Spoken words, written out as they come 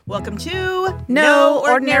Welcome to No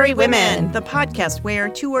Ordinary Women, the podcast where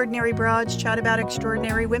two ordinary broads chat about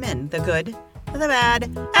extraordinary women, the good, the bad,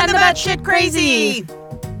 and the batshit crazy.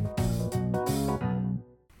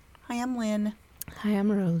 Hi, I'm Lynn. Hi,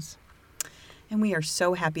 I'm Rose. And we are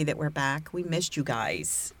so happy that we're back. We missed you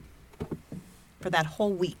guys for that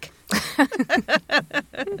whole week.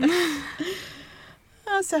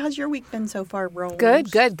 So how's your week been so far, Rose?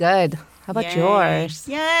 Good. How about yours?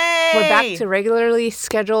 Yay! We're back to regularly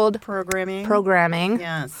scheduled programming.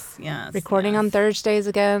 Yes. Recording on Thursdays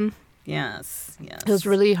again. Yes. It was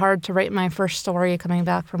really hard to write my first story coming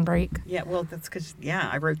back from break. Yeah, well, that's because,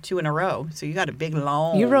 I wrote 2 in a row. So you got a big,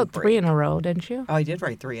 long You wrote break. 3 in a row, didn't you? Oh, I did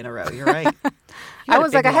write 3 in a row. You're right. I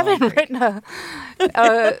was like, I haven't written a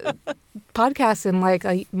podcast in like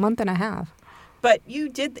a month and a half. But you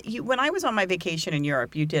did, when I was on my vacation in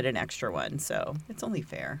Europe, you did an extra one. So it's only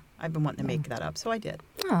fair. I've been wanting to make that up. So I did.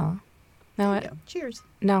 Oh. Cheers.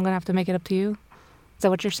 Now I'm going to have to make it up to you? Is that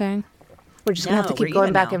what you're saying? We're just going to have to keep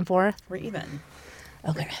going back and forth? We're even.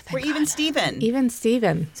 Okay. We're even Steven. Even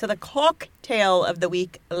Steven. So the cocktail of the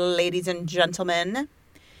week, ladies and gentlemen,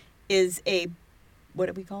 is a, what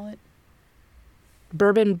do we call it?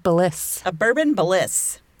 Bourbon Bliss. A Bourbon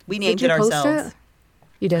Bliss. We named it ourselves. Post it?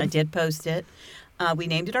 You did? I did post it. We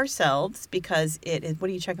named it ourselves because it is, what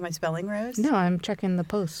are you checking my spelling, Rose? No, I'm checking the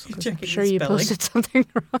post. Checking I'm sure the you spelling. posted something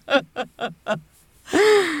wrong.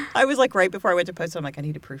 I was like, right before I went to post it, I'm like, I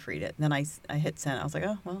need to proofread it. And then I hit send. I was like,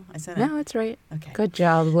 oh, well, I sent it. No, it's right. Okay. Good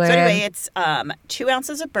job, Lynn. So anyway, it's 2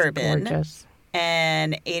 ounces of bourbon. Gorgeous.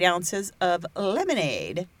 And 8 ounces of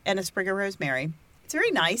lemonade and a sprig of rosemary. It's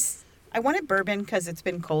very nice. I wanted bourbon because it's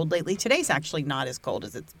been cold lately. Today's actually not as cold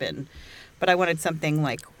as it's been. But I wanted something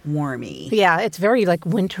like warmy. Yeah, it's very like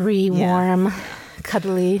wintry, warm,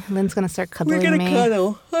 cuddly. Lynn's going to start cuddling me. We're going to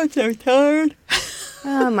cuddle. I'm so tired.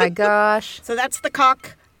 Oh, my gosh. So that's the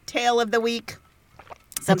cocktail of the week.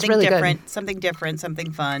 Something really different. good. Something different.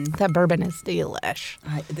 Something fun. That bourbon is delish.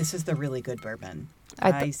 This is the really good bourbon.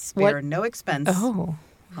 I spare no expense. Oh.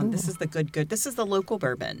 This is the good. This is the local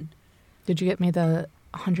bourbon. Did you get me the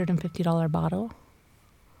 $150 bottle?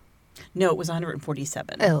 No, it was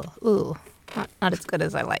 $147. Oh, ooh. Not as good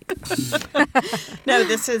as I like. No,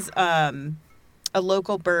 this is a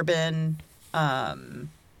local bourbon,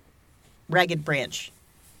 Ragged Branch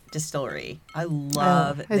distillery. I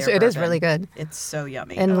love their bourbon. It is really good. It's so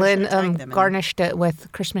yummy. And Lynn garnished it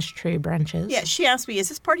with Christmas tree branches. Yeah, she asked me, is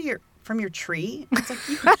this part of from your tree? I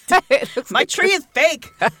was like, my tree is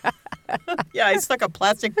fake. Yeah, I stuck a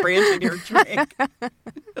plastic branch in your drink.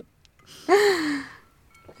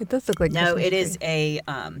 It does look like no, Christmas it tree. is a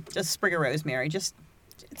just sprig of rosemary. It's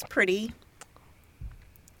pretty.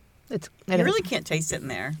 You really can't taste it in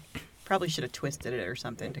there. Probably should have twisted it or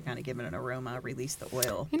something to kind of give it an aroma, release the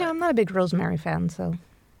oil. You know, I'm not a big rosemary fan, so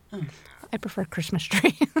I prefer Christmas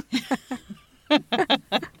tree.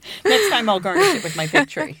 Next time I'll garnish it with my fig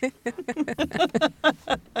tree.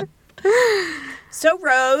 So,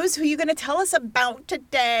 Rose, who are you going to tell us about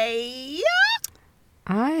today?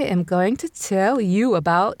 I am going to tell you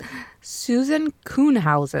about Susan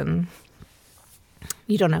Kuhnhausen.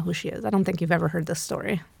 You don't know who she is. I don't think you've ever heard this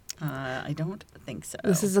story. I don't think so.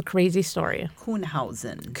 This is a crazy story.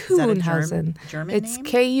 Kuhnhausen. Kuhnhausen. Is that a German it's name?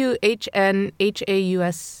 Kuhnhausen.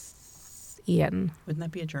 Wouldn't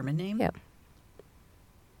that be a German name? Yeah.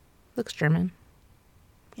 Looks German.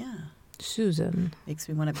 Yeah. Susan. Makes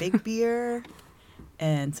me want a big beer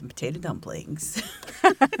and some potato dumplings.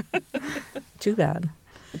 Too bad.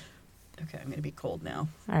 Okay, I'm going to be cold now.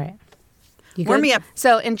 All right. You Warm good? me up.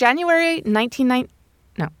 So in January 1990...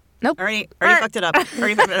 Nope. Already fucked it up.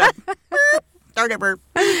 Start over.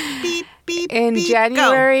 Beep, beep, In beep,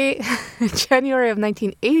 January of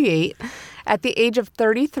 1988, at the age of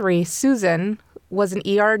 33, Susan was an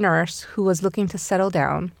ER nurse who was looking to settle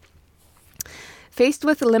down. Faced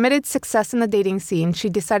with limited success in the dating scene, she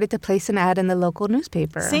decided to place an ad in the local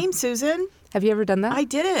newspaper. Same, Susan. Have you ever done that? I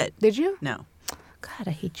did it. Did you? No. God,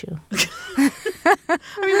 I hate you. I mean,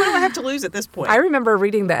 what do I have to lose at this point? I remember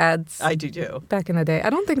reading the ads. I do too. Back in the day.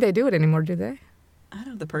 I don't think they do it anymore, do they? I don't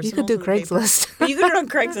know the person. You could do Craigslist. But you could do it on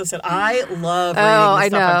Craigslist. And I love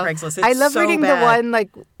reading the stuff on Craigslist. It's I love so reading bad. the one,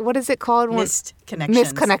 like, what is it called? Missed Connections.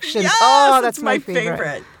 Missed Connections. Yes, oh, that's my my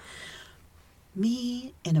favorite.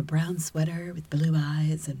 Me in a brown sweater with blue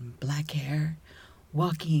eyes and black hair,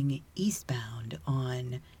 walking eastbound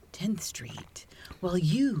on 10th Street, while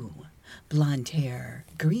you, blonde hair,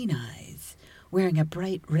 green eyes, wearing a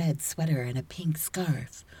bright red sweater and a pink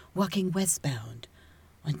scarf, walking westbound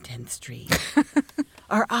on 10th Street.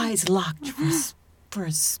 Our eyes locked for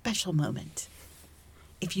a special moment.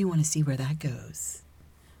 If you want to see where that goes,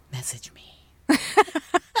 message me.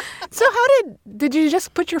 did you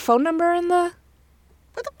just put your phone number in the...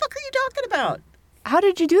 What the fuck are you talking about? How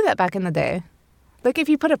did you do that back in the day? Like, if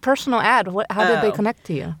you put a personal ad, how did they connect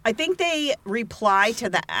to you? I think they reply to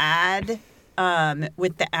the ad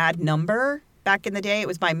with the ad number. Back in the day, it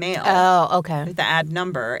was by mail. Oh, okay. With the ad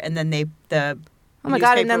number, and then oh my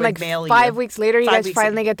God, and then like 5 weeks later, you guys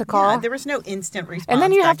finally get to call? Yeah, there was no instant response. And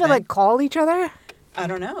then you have to like call each other? I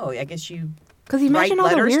don't know. I guess you... Because imagine all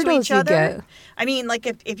the weirdos you get. I mean, like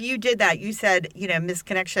if you did that, you said,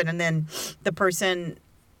 misconnection, and then the person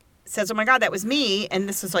says, oh my God, that was me. And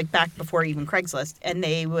this was like back before even Craigslist. And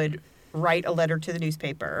they would write a letter to the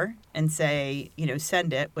newspaper and say,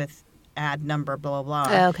 send it with ad number, blah, blah,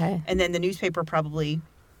 blah. Okay. And then the newspaper probably,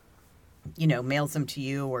 mails them to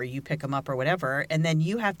you or you pick them up or whatever. And then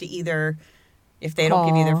you have to either, if they don't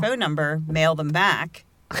give you their phone number, mail them back.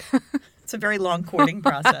 It's a very long courting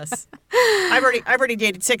process. I've already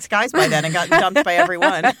dated 6 guys by then and gotten dumped by every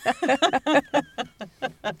one.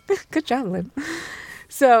 Good job, Lynn.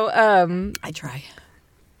 So, I try.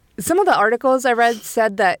 Some of the articles I read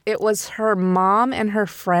said that it was her mom and her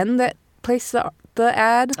friend that placed the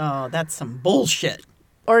ad. Oh, that's some bullshit.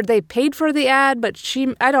 Or they paid for the ad, but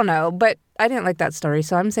I don't know. But I didn't like that story,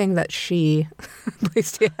 so I'm saying that she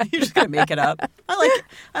placed the ad. You're just going to make it up. I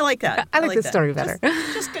like that. I like the story better.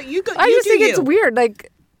 Just go. You go. I just think it's weird.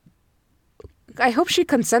 Like, I hope she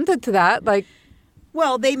consented to that. Like,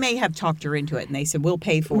 well, they may have talked her into it, and they said, we'll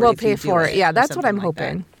pay for it. We'll pay for it. Yeah, that's what I'm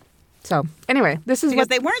hoping. So, anyway, this is because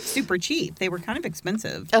they weren't super cheap. They were kind of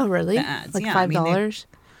expensive. Oh, really? The ads. Like $5?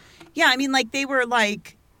 They were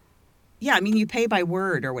like, you pay by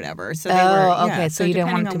word or whatever. So okay. So you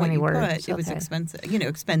didn't want too many words. It was expensive.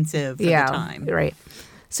 Expensive for the time. Right.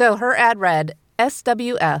 So her ad read,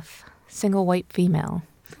 SWF, single white female,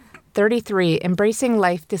 33, embracing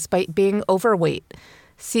life despite being overweight,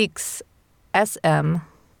 seeks SM,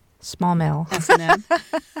 small male. S&M.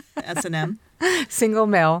 S&M. Single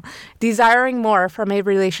male, desiring more from a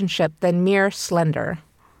relationship than mere slender.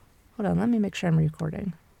 Hold on, let me make sure I'm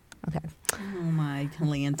recording. Okay. Oh, my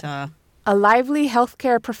Talenta. A lively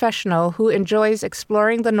healthcare professional who enjoys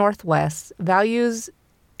exploring the Northwest, values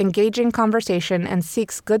engaging conversation, and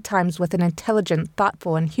seeks good times with an intelligent,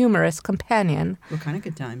 thoughtful, and humorous companion. What kind of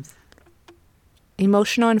good times?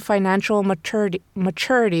 Emotional and financial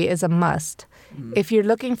maturity is a must. If you're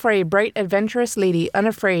looking for a bright, adventurous lady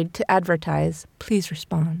unafraid to advertise, please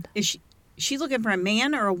respond. Is she looking for a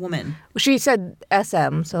man or a woman? She said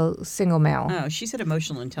SM, so single male. Oh, she said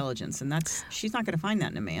emotional intelligence, and she's not going to find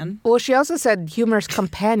that in a man. Well, she also said humorous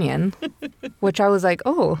companion, which I was like,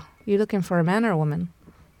 oh, you looking for a man or a woman?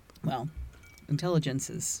 Well, intelligence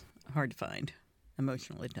is hard to find.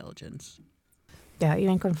 Emotional intelligence. Yeah, you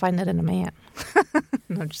ain't going to find that in a man.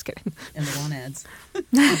 No, just kidding. In the want ads.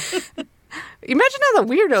 Imagine all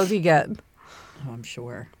the weirdos you get. Oh, I'm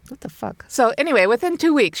sure. What the fuck? So anyway, within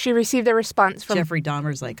 2 weeks, she received a response from... Jeffrey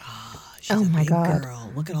Dahmer's like, she's a big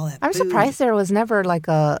girl. Look at all that I'm food. surprised there was never like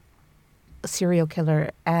a serial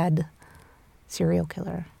killer ad. Serial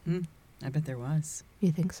killer. I bet there was.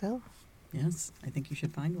 You think so? Yes, I think you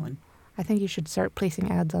should find one. I think you should start placing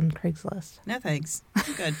ads on Craigslist. No, thanks.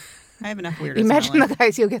 I'm good. I have enough weirdos. Imagine the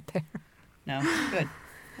guys you'll get there. No, good.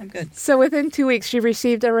 I'm good. So within 2 weeks, she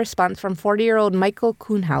received a response from 40-year-old Michael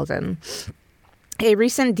Kuhnhausen, a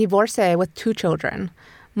recent divorcee with 2 children.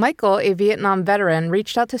 Michael, a Vietnam veteran,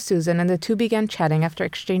 reached out to Susan, and the two began chatting after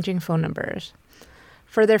exchanging phone numbers.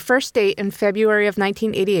 For their first date in February of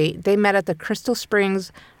 1988, they met at the Crystal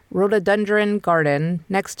Springs Rhododendron Garden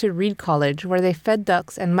next to Reed College, where they fed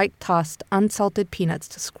ducks and Mike tossed unsalted peanuts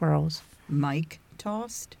to squirrels. Mike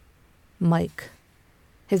tossed? Mike.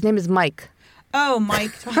 His name is Mike. Oh,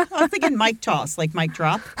 Mike. I was thinking Mike toss, like Mike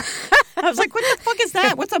drop. I was like, what the fuck is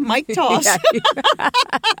that? What's a Mike toss?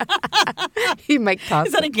 He Mike tossed.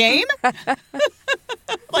 Is that a game?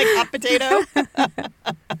 Like hot potato?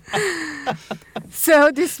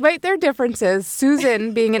 So, despite their differences,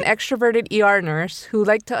 Susan, being an extroverted ER nurse who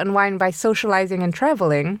liked to unwind by socializing and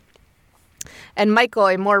traveling, and Michael,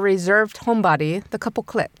 a more reserved homebody, the couple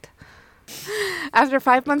clicked. After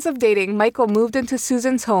 5 months of dating, Michael moved into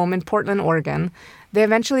Susan's home in Portland, Oregon. They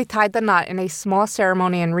eventually tied the knot in a small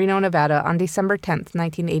ceremony in Reno, Nevada on December 10th,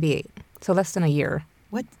 1988. So less than a year.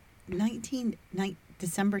 What?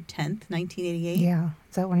 December 10th, 1988? Yeah.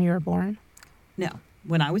 Is that when you were born? No.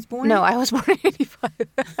 When I was born? No, I was born in 85.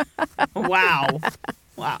 Wow.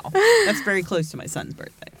 That's very close to my son's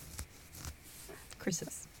birthday.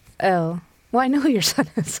 Chris's. Oh. Well, I know who your son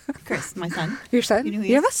is. Chris, my son. Your son? You know who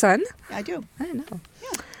he You is? have a son? I do. I didn't know.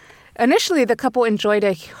 Yeah. Initially, the couple enjoyed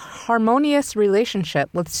a harmonious relationship,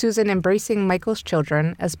 with Susan embracing Michael's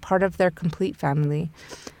children as part of their complete family.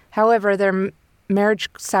 However, their marriage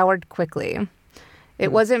soured quickly.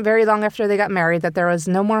 It wasn't very long after they got married that there was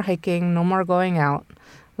no more hiking, no more going out.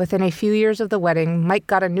 Within a few years of the wedding, Mike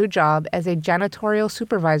got a new job as a janitorial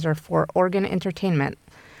supervisor for Oregon Entertainment,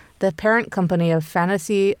 the parent company of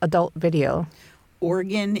Fantasy Adult Video.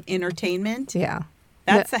 Oregon Entertainment? Yeah.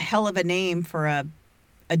 That's a hell of a name for a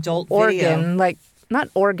adult Oregon, video. not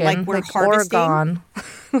Oregon, like we're harvesting? Oregon.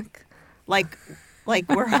 like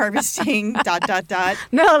we're harvesting ...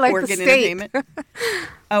 No, like Oregon the state. Entertainment.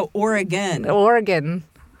 Oh, Oregon. Oregon.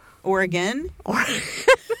 Oregon?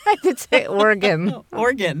 I did say Oregon.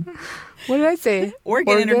 Oregon. What did I say?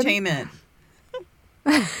 Oregon Entertainment.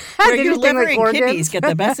 Where Did your you think, liver like, and organs? kidneys get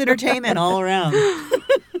the best entertainment all around.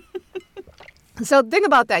 So think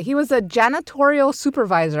about that. He was a janitorial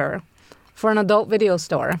supervisor for an adult video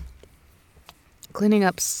store, cleaning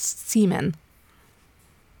up semen.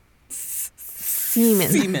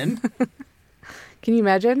 Semen. Can you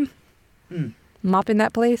imagine mopping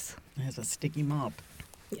that place? It has a sticky mop.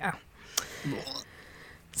 Yeah.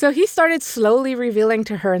 So he started slowly revealing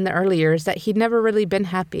to her in the early years that he'd never really been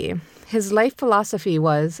happy. His life philosophy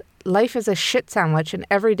was, life is a shit sandwich and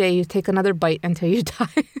every day you take another bite until you die.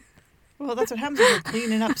 Well, that's what happens when you're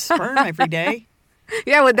cleaning up sperm every day.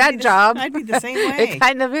 Yeah, with that job. I'd be the same way. It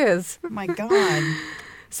kind of is. Oh my God.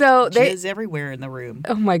 So Jizz everywhere in the room.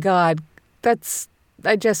 Oh my God. I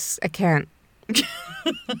can't.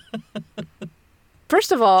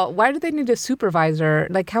 First of all, why do they need a supervisor?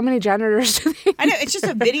 Like, how many janitors do they need? I know, it's just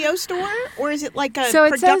a video store? Or is it like a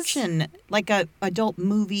production, like a adult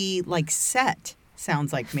movie, like set?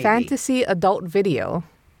 Sounds like maybe. Fantasy Adult Video.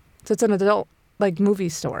 So it's an adult, like, movie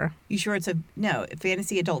store. You sure it's no,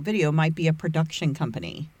 Fantasy Adult Video might be a production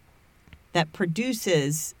company that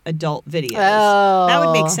produces adult videos. Oh. That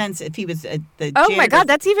would make sense if he was the Oh janitor. my God,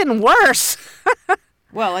 that's even worse.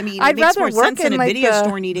 Well, I mean, I'd it makes rather more work sense in in, a like, video the-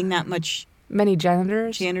 store needing that much Many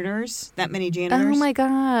janitors? that many janitors. Oh my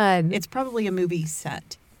God. It's probably a movie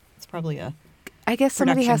set. It's probably a I guess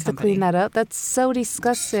somebody production has to company. clean that up. That's so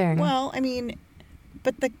disgusting. Well, I mean,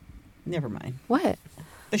 but never mind. What?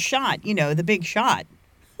 The shot, the big shot.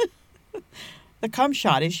 The cum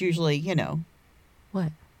shot is usually,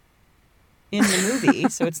 What? in the movie,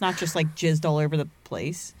 so it's not just like jizzed all over the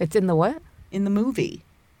place. It's in the what? In the movie.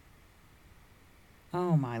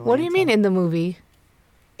 Oh my Lord. What do you mean in the movie?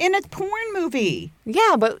 In a porn movie.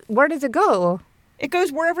 Yeah, but where does it go? It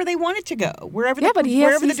goes wherever they want it to go. Wherever But he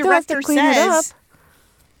wherever the still has to director clean it up. says.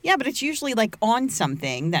 Yeah, but it's usually like on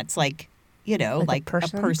something that's like, like a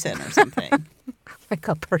person or something. Like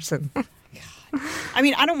a person. I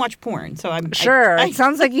mean, I don't watch porn, so I'm Sure. It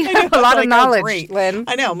sounds like you have a lot of knowledge, great. Lynn.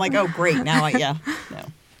 I know. I'm like, oh, great. Now no.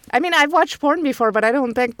 I mean, I've watched porn before, but I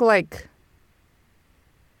don't think, I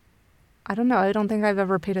don't know. I don't think I've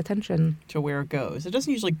ever paid attention. To where it goes. It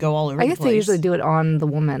doesn't usually go all over I the guess place. they usually do it on the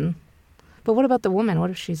woman. But what about the woman? What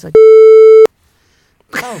if she's like...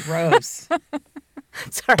 Oh, gross.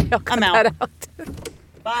 Sorry, I'll cut I'm out. that out.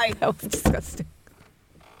 Bye. That was disgusting.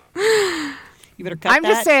 You better cut I'm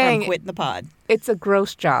just saying, or I'm quitting the pod. It's a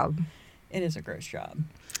gross job. It is a gross job.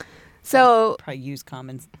 So... Probably use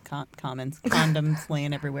condoms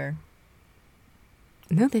laying everywhere.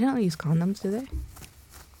 No, they don't use condoms, do they?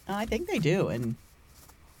 I think they do, and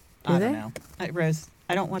Do I they? don't know. Rose,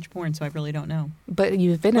 I don't watch porn, so I really don't know. But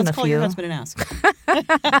you've been Let's in a call few. your husband and ask.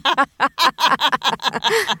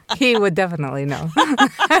 He would definitely know.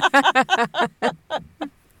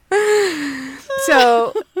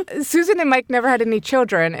 So Susan and Mike never had any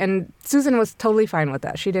children, and Susan was totally fine with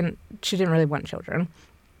that. She didn't really want children.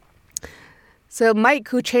 So Mike,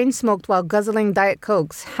 who chain smoked while guzzling Diet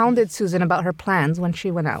Cokes, hounded Susan about her plans when she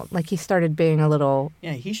went out. Like, he started being a little...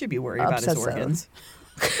 Yeah, he should be worried about his Obsessive. organs.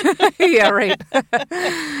 Yeah, right.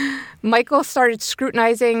 Michael started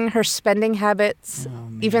scrutinizing her spending habits,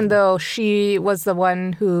 even though she was the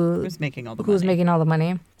one who was making all the was money. making all the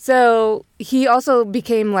money. So he also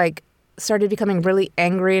started becoming really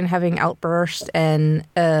angry and having outbursts, and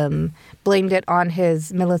blamed it on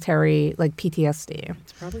his military, PTSD.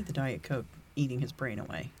 It's probably the Diet Coke eating his brain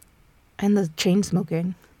away. And the chain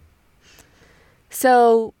smoking.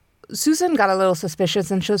 So Susan got a little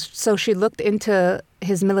suspicious, and so she looked into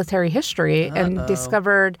his military history and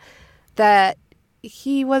discovered that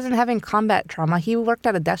he wasn't having combat trauma. He worked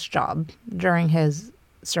at a desk job during his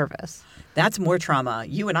service. That's more trauma.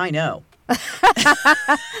 You and I know.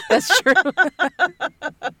 That's true.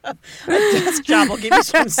 A desk job will give you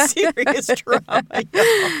some serious trauma.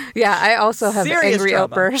 Yeah, I also have Serious angry trauma.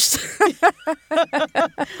 outbursts.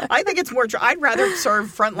 I think it's more I'd rather serve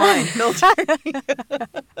frontline military.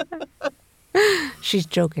 She's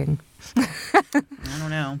joking. I don't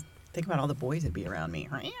know. Think about all the boys that'd be around me.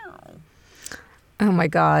 Oh my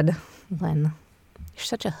God, Lynn. You're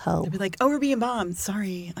such a hoe. They'd be like, oh, we're being bombed.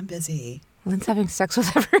 Sorry, I'm busy. Lynn's having sex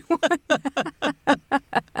with everyone.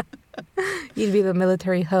 You'd be the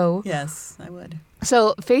military hoe. Yes, I would.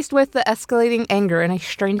 So, faced with the escalating anger and a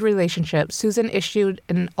strained relationship, Susan issued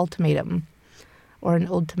an ultimatum. Or an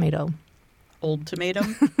old tomato. Old tomato?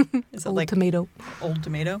 Is it Old like tomato. old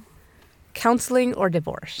tomato? Counseling or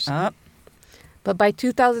divorce. Up. But by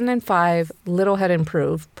 2005, little had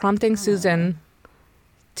improved, prompting Susan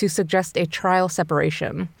to suggest a trial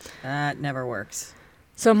separation. That never works.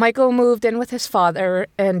 So Michael moved in with his father,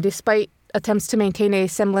 and despite attempts to maintain a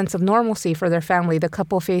semblance of normalcy for their family, the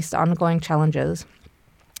couple faced ongoing challenges.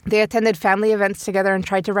 They attended family events together and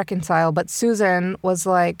tried to reconcile, but Susan was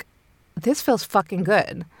like, this feels fucking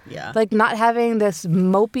good. Yeah. Like, not having this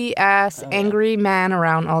mopey-ass, angry man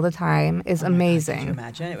around all the time is amazing. God, could you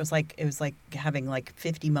imagine? It was like having like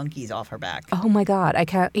 50 monkeys off her back. Oh my God, I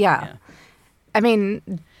can't, yeah. I mean,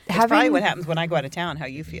 That's probably what happens when I go out of town, how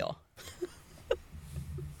you feel.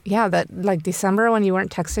 Yeah, that like December when you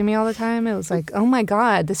weren't texting me all the time, it was like, oh my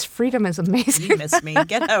God, this freedom is amazing. You miss me.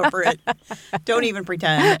 Get over it. Don't even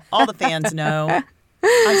pretend. All the fans know.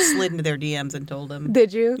 I slid into their DMs and told them.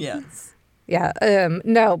 Did you? Yes. Yeah.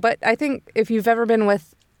 No, but I think if you've ever been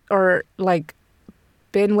with or like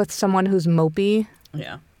been with someone who's mopey,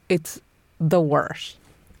 it's the worst.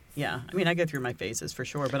 Yeah. I mean, I go through my phases for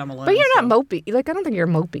sure, but I'm alone. But you're not mopey. Like, I don't think you're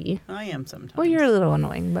mopey. I am sometimes. Well, you're a little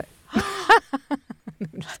annoying, but...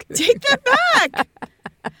 Take that back.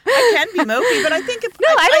 I can be mopey, but I think if... No,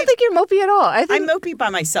 I don't think you're mopey at all. I'm mopey by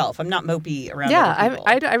myself. I'm not mopey around other people.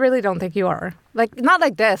 I really don't think you are. Like, not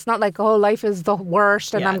like this. Not like, oh, life is the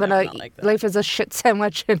worst and I'm going to... Like life is a shit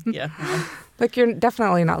sandwich. And like, you're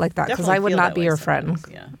definitely not like that because I would not be your friend.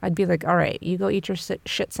 Yeah. I'd be like, all right, you go eat your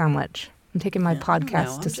shit sandwich. I'm taking my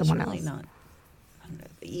podcast to someone else. Not, I don't know,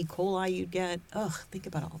 the E. coli you'd get. Ugh, think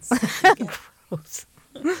about all the stuff you get. Gross.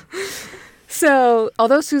 So,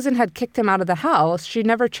 although Susan had kicked him out of the house, she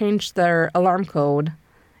never changed their alarm code,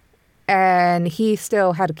 and he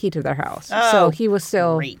still had a key to their house. Oh, so he was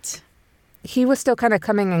still great. He was still kind of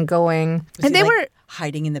coming and going, and they were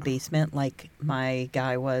hiding in the basement like my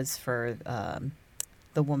guy was for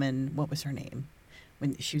the woman. What was her name?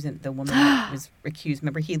 When she was the woman that was accused.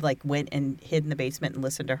 Remember, he like went and hid in the basement and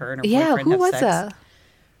listened to her and her boyfriend have sex. Yeah, who was that?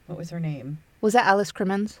 What was her name? Was that Alice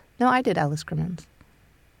Crimmins? No, I did Alice Crimmins.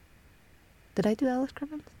 Did I do Alice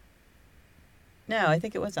Crimmins? No, I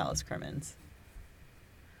think it was Alice Crimmins.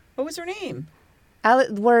 What was her name?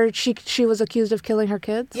 Where she was accused of killing her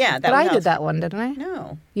kids? Yeah, but I did that one, didn't I?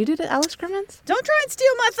 No. You did it, Alice Crimmins? Don't try and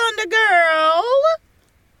steal my thunder, girl!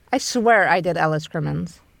 I swear I did Alice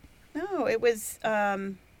Crimmins. No, it was,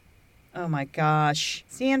 oh my gosh.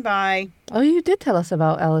 Stand by. Oh, you did tell us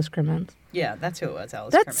about Alice Crimmins. Yeah, that's who it was,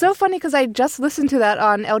 Alice That's Crimmins. so funny because I just listened to that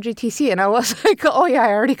on LGTC and I was like, oh yeah,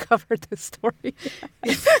 I already covered this story.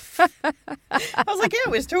 I was like, yeah, it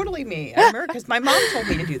was totally me. I remember because my mom told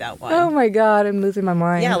me to do that one. Oh my God, I'm losing my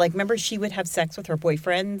mind. Yeah, like remember she would have sex with her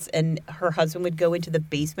boyfriends and her husband would go into the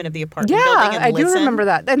basement of the apartment building and I listen. do remember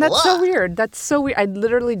that. And that's so weird. That's so weird. I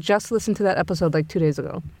literally just listened to that episode like 2 days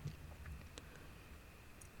ago.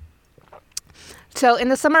 So in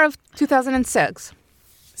the summer of 2006...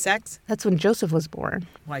 Sex? That's when Joseph was born.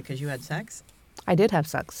 Why, because you had sex? I did have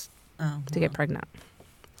sex to get pregnant.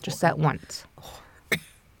 Just that once.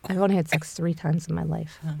 I've only had sex 3 times in my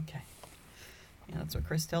life. Okay. Yeah, that's what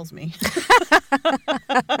Chris tells me.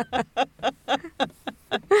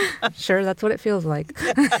 Sure, that's what it feels like.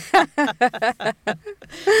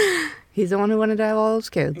 He's the one who wanted to have all those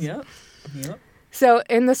kids. Yep. So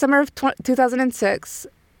in the summer of 2006,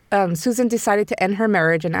 Susan decided to end her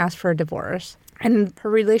marriage and ask for a divorce. And her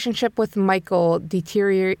relationship with Michael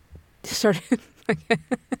deteriorated. Okay,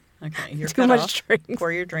 you're too much drink.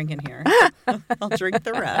 Pour your drink in here. I'll drink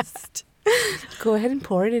the rest. Go ahead and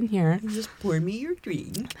pour it in here. Just pour me your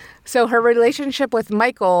drink. So her relationship with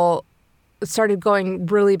Michael started going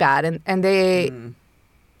really bad. And they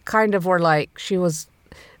kind of were like,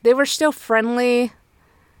 they were still friendly,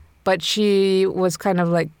 but she was kind of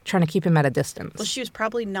like trying to keep him at a distance. Well, she was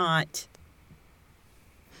probably not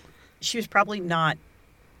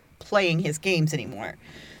playing his games anymore.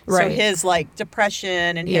 Right. So his like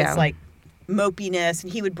depression and his like mopiness,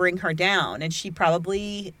 and he would bring her down. And she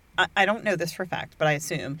probably, I don't know this for a fact, but I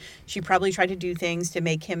assume she probably tried to do things to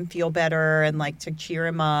make him feel better and like to cheer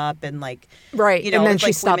him up and like, right. You know, and then like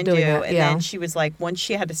she stopped doing it. And then she was like, once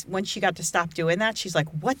she got to stop doing that, she's like,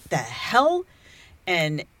 what the hell?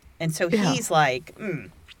 And so he's like,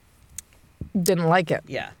 didn't like it.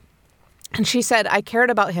 Yeah. And she said, I cared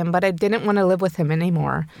about him, but I didn't want to live with him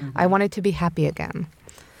anymore. Mm-hmm. I wanted to be happy again.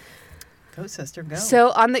 Go, sister, go.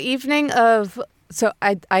 So on the evening of... So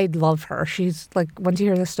I love her. She's like, once you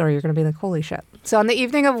hear this story, you're going to be like, holy shit. So on the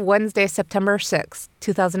evening of Wednesday, September 6th,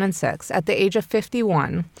 2006, at the age of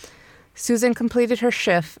 51, Susan completed her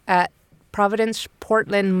shift at Providence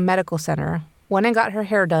Portland Medical Center, went and got her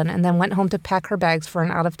hair done, and then went home to pack her bags for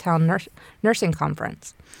an out-of-town nursing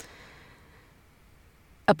conference.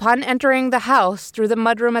 Upon entering the house through the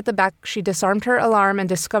mudroom at the back, she disarmed her alarm and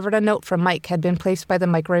discovered a note from Mike had been placed by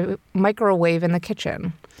the microwave in the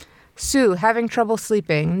kitchen. Sue, having trouble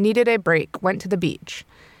sleeping, needed a break, went to the beach.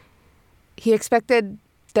 He expected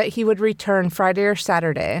that he would return Friday or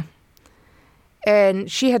Saturday, and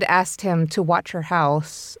she had asked him to watch her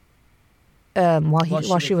house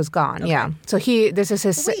while she was gone. Okay. Yeah. So this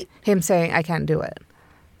is him saying, I can't do it.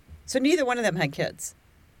 So neither one of them had kids?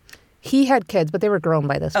 He had kids, but they were grown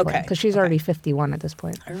by this point because she's already 51 at this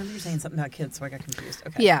point. I remember you saying something about kids, so I got confused.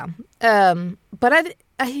 Okay. Yeah. But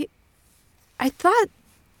I thought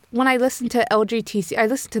when I listened to LGTC, I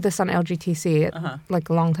listened to this on LGTC like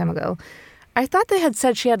a long time ago. I thought they had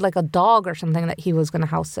said she had like a dog or something that he was going to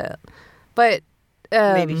house sit. But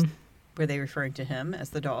maybe were they referring to him as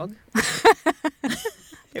the dog?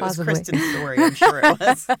 It was Kristen's story, I'm sure it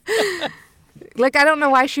was. Like, I don't know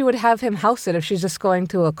why she would have him house it if she's just going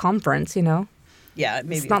to a conference, you know? Yeah,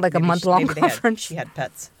 maybe. It's not like a month-long conference. She had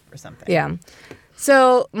pets or something. Yeah.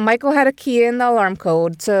 So Michael had a key in the alarm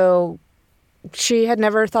code, so she had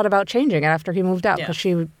never thought about changing it after he moved out because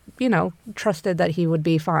she, trusted that he would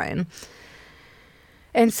be fine.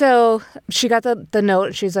 And so she got the note,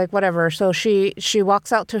 and she's like, whatever. So she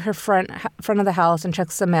walks out to her front of the house and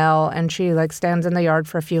checks the mail, and she, like, stands in the yard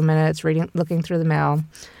for a few minutes looking through the mail.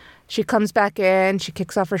 She comes back in, she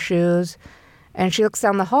kicks off her shoes, and she looks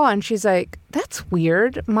down the hall, and she's like, that's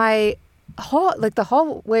weird. My the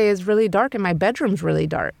hallway is really dark, and my bedroom's really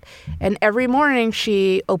dark. And every morning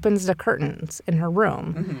she opens the curtains in her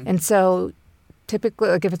room. Mm-hmm. And so typically,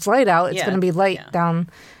 like, if it's light out, it's going to be light down.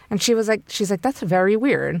 And she's like, that's very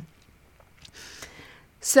weird.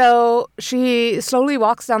 So she slowly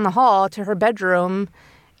walks down the hall to her bedroom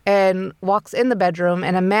and walks in the bedroom,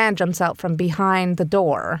 and a man jumps out from behind the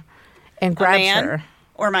door and grabs her.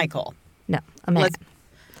 Or Michael? No, a man.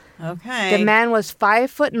 Okay. The man was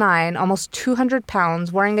 5'9", almost 200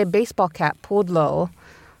 pounds, wearing a baseball cap pulled low,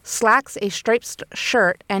 slacks, a striped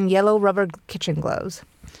shirt, and yellow rubber kitchen gloves.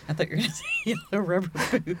 I thought you were going to say yellow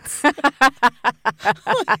rubber boots. What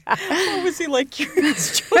was he like,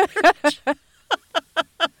 Curious George?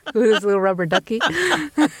 Who's this little rubber ducky?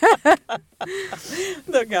 The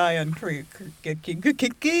guy on Curious George. The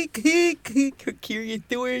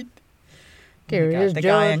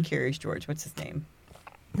guy on Curious George. What's his name?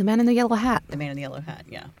 The man in the yellow hat. The man in the yellow hat,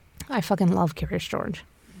 yeah. I fucking love Curious George.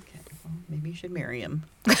 Okay, well, maybe you should marry him.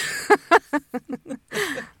 Don't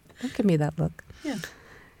give me that look. Yeah.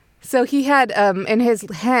 So he had, in his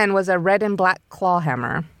hand was a red and black claw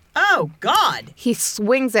hammer. Oh, God. He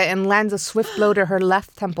swings it and lands a swift blow to her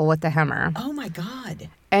left temple with the hammer. Oh, my God.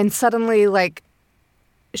 And suddenly, like,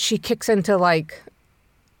 she kicks into, like,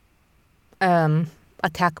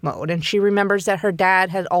 attack mode. And she remembers that her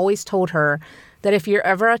dad had always told her that if you're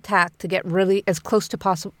ever attacked, to get really as close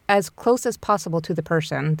as possible to the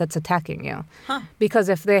person that's attacking you. Huh. Because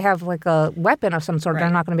if they have, like, a weapon of some sort, they're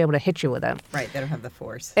not going to be able to hit you with it. Right, they don't have the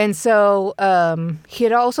force. And so he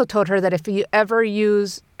had also told her that if you ever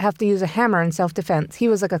have to use a hammer in self-defense, he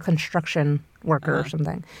was like a construction worker or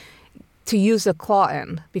something, to use the claw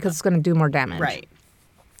end because it's going to do more damage. Right.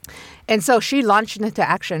 And so she launched into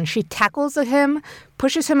action. She tackles him,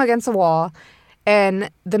 pushes him against the wall, and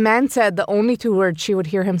the man said the only 2 words she would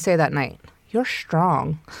hear him say that night: "You're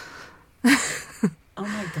strong." Oh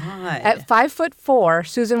my God! At 5'4",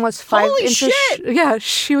 Susan was 5 Holy inches. Shit! Yeah,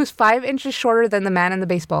 she was 5 inches shorter than the man in the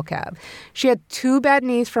baseball cap. She had 2 bad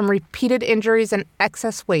knees from repeated injuries and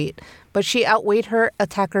excess weight, but she outweighed her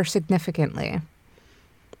attacker significantly.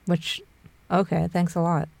 Which, okay, thanks a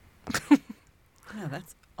lot. No,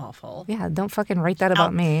 that's awful. Yeah, don't fucking write that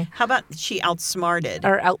about me. How about she outsmarted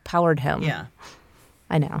or outpowered him? Yeah,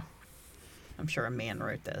 I know. I'm sure a man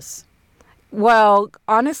wrote this. Well,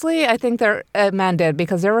 honestly, I think a man did,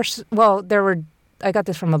 because there were, I got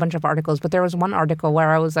this from a bunch of articles, but there was one article where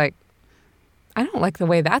I was like, I don't like the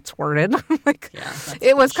way that's worded.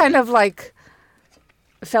 It was kind of like,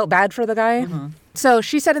 felt bad for the guy. Mm-hmm. So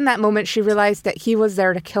she said in that moment, she realized that he was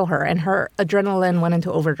there to kill her, and her adrenaline went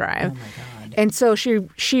into overdrive. Oh my God. And so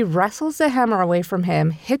she wrestles the hammer away from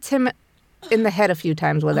him, hits him in the head a few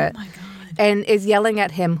times with it. Oh my God. And is yelling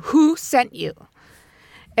at him, "Who sent you?"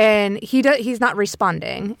 And he's not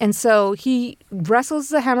responding. And so he wrestles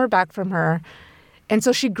the hammer back from her. And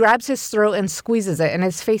so she grabs his throat and squeezes it. And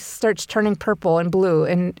his face starts turning purple and blue.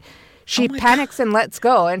 And she panics and lets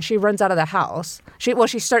go. And she runs out of the house. She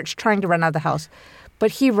starts trying to run out of the house.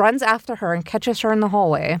 But he runs after her and catches her in the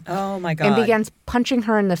hallway. Oh, my God. And begins punching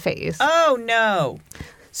her in the face. Oh, no.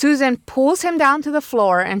 Susan pulls him down to the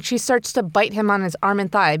floor, and she starts to bite him on his arm and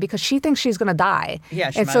thigh because she thinks she's going to die. Yeah,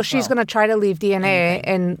 and so she's going to try to leave DNA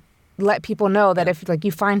and let people know that if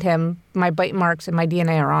you find him, my bite marks and my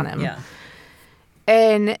DNA are on him.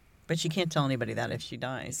 Yeah. But she can't tell anybody that if she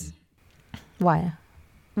dies. Why?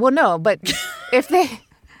 Well, no, but if they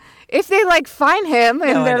find him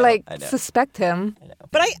and suspect him. I know.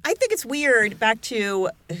 But I think it's weird, back to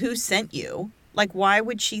who sent you. Like, why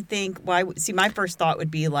would she think, see, my first thought would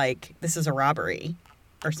be like, this is a robbery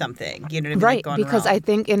or something. You know what I mean? Right, like because wrong. I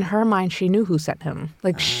think in her mind she knew who sent him.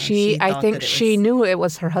 Like, I think she knew it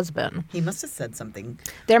was her husband. He must have said something.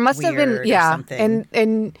 There must have been, yeah. Something.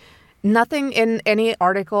 And nothing in any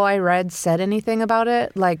article I read said anything about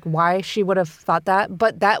it, like why she would have thought that.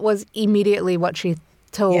 But that was immediately what she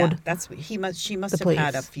told. Yeah, she must have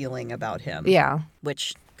had a feeling about him. Yeah.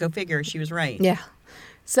 Which, go figure, she was right. Yeah.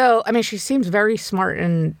 So, I mean, she seems very smart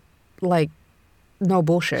and, like, no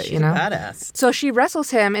bullshit, She's you know? a badass. So she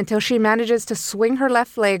wrestles him until she manages to swing her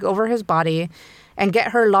left leg over his body and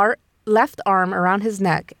get her left arm around his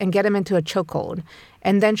neck and get him into a chokehold.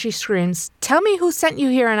 And then she screams, "Tell me who sent you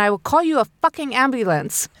here and I will call you a fucking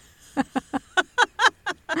ambulance."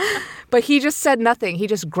 But he just said nothing. He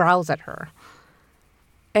just growls at her.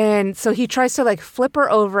 And so he tries to, like, flip her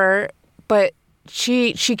over, but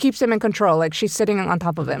she keeps him in control. Like, she's sitting on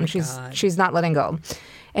top of him. She's not letting go.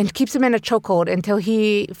 And keeps him in a chokehold until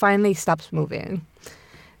he finally stops moving.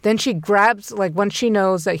 Then she grabs, like, once she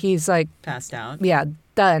knows that he's, like... passed out. Yeah,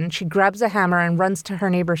 done. She grabs a hammer and runs to her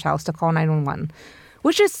neighbor's house to call 911.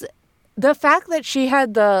 Which is... The fact that she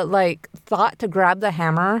had the, like, thought to grab the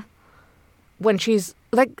hammer when she's...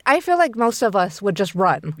 Like, I feel like most of us would just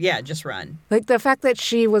run. Yeah, just run. Like, the fact that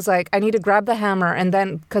she was like, I need to grab the hammer, and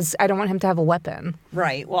then, because I don't want him to have a weapon.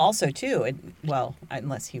 Right. Well, also, too,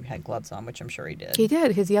 unless he had gloves on, which I'm sure he did. He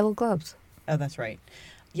did, his yellow gloves. Oh, that's right.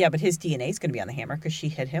 Yeah, but his DNA is going to be on the hammer because she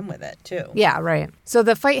hit him with it, too. Yeah, right. So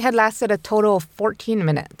the fight had lasted a total of 14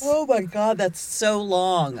 minutes. Oh, my God, that's so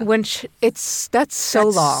long. That's so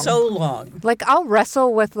long. So long. Like, I'll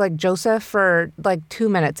wrestle with, like, Joseph for, like, 2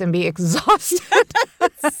 minutes and be exhausted.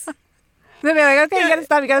 They'll be like, okay, you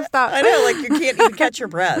gotta stop. I know, like, you can't even catch your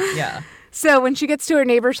breath. Yeah. So when she gets to her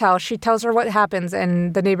neighbor's house, she tells her what happens,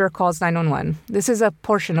 and the neighbor calls 911. This is a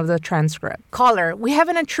portion of the transcript. Caller, we have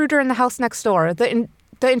an intruder in the house next door.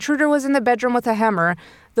 The intruder was in the bedroom with a hammer.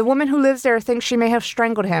 The woman who lives there thinks she may have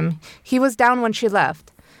strangled him. He was down when she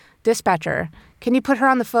left. Dispatcher, can you put her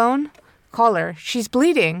on the phone? Caller, she's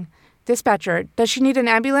bleeding. Dispatcher, does she need an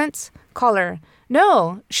ambulance? Caller,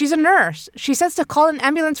 no, she's a nurse. She says to call an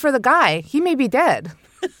ambulance for the guy. He may be dead.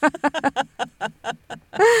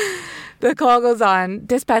 The call goes on.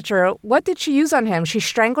 Dispatcher, what did she use on him? She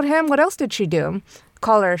strangled him? What else did she do?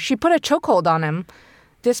 Caller, she put a chokehold on him.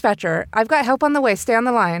 Dispatcher, I've got help on the way. Stay on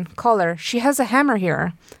the line. Caller, she has a hammer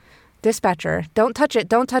here. Dispatcher, don't touch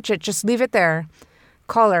it. Just leave it there.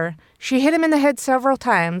 Caller, she hit him in the head several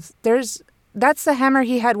times. That's the hammer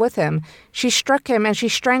he had with him. She struck him and she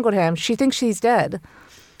strangled him. She thinks he's dead.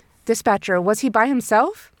 Dispatcher, was he by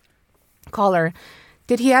himself? Caller,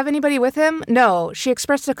 did he have anybody with him? No. She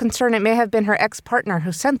expressed a concern it may have been her ex-partner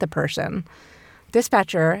who sent the person.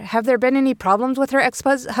 Dispatcher, have there been any problems with her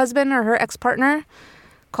ex-husband or her ex-partner?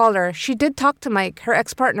 Caller, she did talk to Mike, her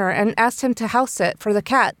ex-partner, and asked him to house sit for the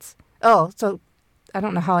cats. Oh, so I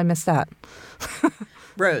don't know how I missed that.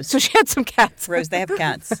 Rose. So she had some cats. Rose, they have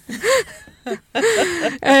cats.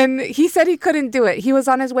 And he said he couldn't do it. He was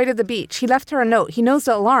on his way to the beach. He left her a note. He knows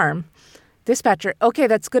the alarm. Dispatcher, okay,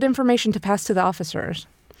 that's good information to pass to the officers.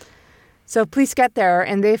 So police get there,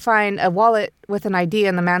 and they find a wallet with an ID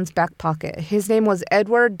in the man's back pocket. His name was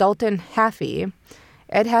Edward Dalton Haffey.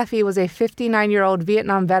 Ed Haffey was a 59-year-old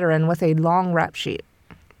Vietnam veteran with a long rap sheet.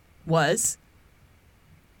 Was?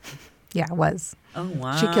 Yeah, was. Oh,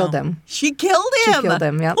 wow. She killed him. She killed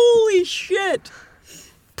him, yep. Holy shit.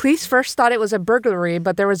 Police first thought it was a burglary,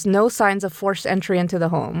 but there was no signs of forced entry into the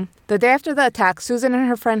home. The day after the attack, Susan and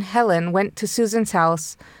her friend Helen went to Susan's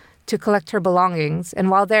house to collect her belongings, and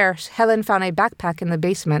while there, Helen found a backpack in the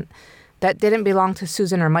basement that didn't belong to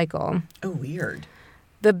Susan or Michael. Oh, weird.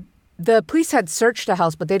 The police had searched the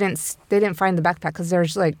house, but they didn't find the backpack because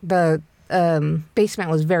there's like the basement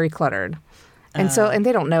was very cluttered, and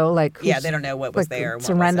they don't know like they don't know what was there. It's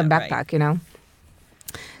a random backpack, right. you know.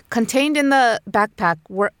 Contained in the backpack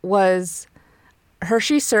was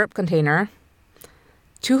Hershey syrup container,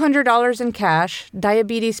 $200 in cash,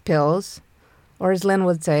 diabetes pills, or as Lynn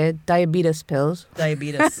would say, diabetes pills.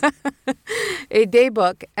 Diabetes. A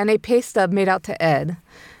daybook, and a pay stub made out to Ed.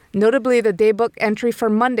 Notably, the daybook entry for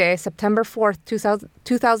Monday, September 4th,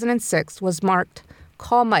 2006, was marked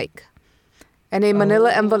Call Mike, and a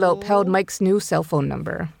manila envelope held Mike's new cell phone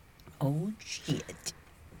number. Oh, shit.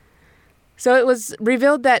 So it was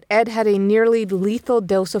revealed that Ed had a nearly lethal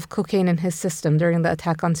dose of cocaine in his system during the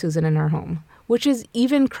attack on Susan in her home, which is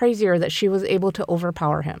even crazier that she was able to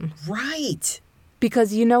overpower him. Right. Because,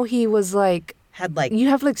 he was Had like... You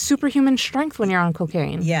have superhuman strength when you're on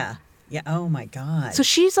cocaine. Yeah. Yeah. Oh, my God. So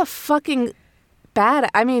she's a fucking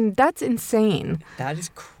that's insane. That is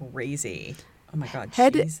crazy. Oh, my God.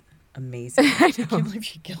 Head... She's amazing. I can't believe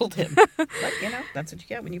she killed him. But, that's what you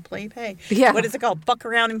get when you play pay. Yeah. What is it called? Fuck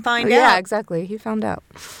around and find out. Yeah, exactly. He found out.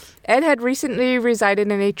 Ed had recently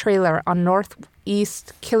resided in a trailer on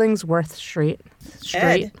Northeast Killingsworth Street.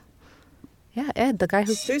 Ed? Yeah, Ed, the guy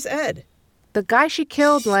Who's Ed? The guy she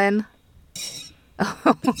killed, Lynn.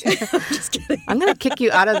 I'm just kidding. I'm going to kick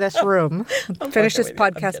you out of this room. Finish this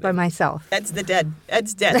podcast by myself. Ed's the dead.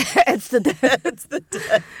 Ed's dead. Ed's the dead. Ed's the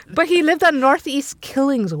dead. But he lived on Northeast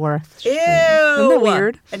Killingsworth. Ew. Isn't that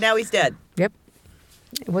weird? And now he's dead. Yep.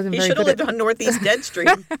 It wasn't He very should have good lived on Northeast Dead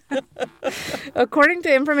Street. According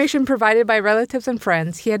to information provided by relatives and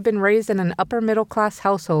friends, he had been raised in an upper-middle-class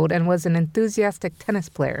household and was an enthusiastic tennis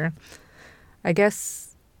player. I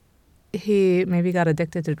guess he maybe got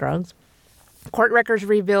addicted to drugs. Court records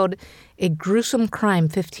revealed a gruesome crime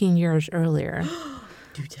 15 years earlier.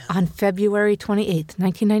 Do tell. On February 28,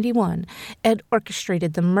 1991, Ed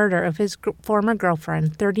orchestrated the murder of his former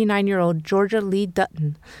girlfriend, 39-year-old Georgia Lee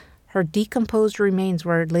Dutton. Her decomposed remains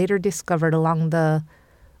were later discovered along the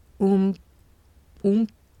Oompa,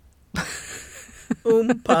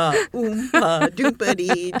 oompa,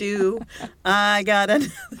 doopity-doo. I got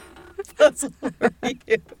another puzzle for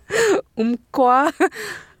you. Umqua.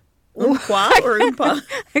 Umqua or oompa?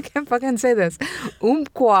 I can't fucking say this.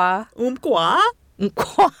 Umqua. Umqua?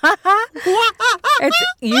 Umqua. It's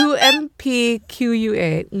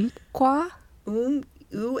U-M-P-Q-U-A. Umqua?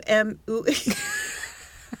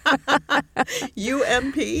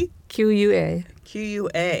 U-M-P? Q-U-A.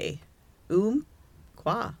 Q-U-A.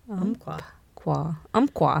 Umqua.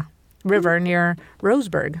 Umpqua River near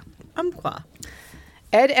Roseburg. Umqua.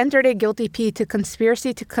 Ed entered a guilty plea to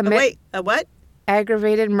conspiracy to commit... A what?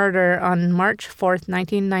 Aggravated murder on March 4th,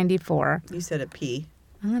 1994. You said a P.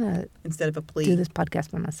 I'm going to... Instead of a plea. Do this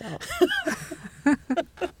podcast by myself.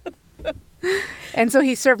 And so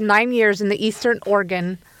he served 9 years in the Eastern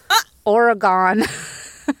Oregon.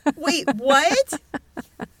 Wait, what?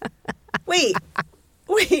 Wait.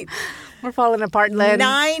 We're falling apart, Lynn.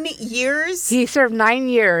 9 years? He served 9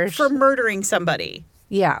 years. For murdering somebody.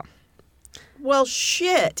 Yeah. Well,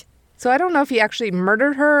 shit. So I don't know if he actually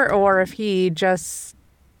murdered her or if he just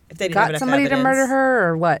got somebody to murder her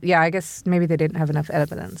or what. Yeah, I guess maybe they didn't have enough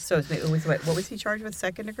evidence. So what was he charged with?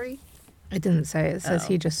 Second degree? It didn't say. It says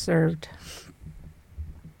he just served.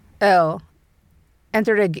 Oh.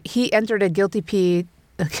 He entered a guilty plea.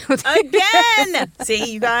 Again!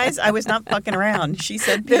 See, you guys, I was not fucking around. She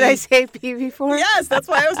said P. Did I say P before? Yes, that's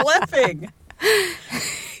why I was laughing.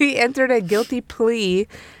 He entered a guilty plea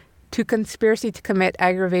to conspiracy to commit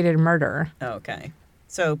aggravated murder. Okay.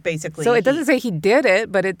 So basically... So it doesn't say he did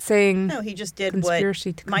it, but it's saying... No, he just did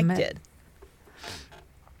conspiracy what to commit. Mike did.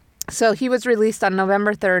 So he was released on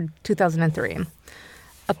November 3rd, 2003.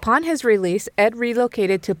 Upon his release, Ed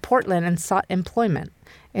relocated to Portland and sought employment.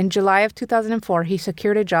 In July of 2004, he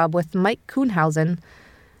secured a job with Mike Kuhnhausen,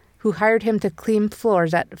 who hired him to clean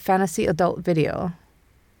floors at Fantasy Adult Video.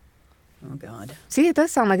 Oh, God. See, it does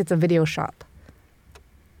sound like it's a video shop.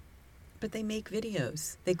 But they make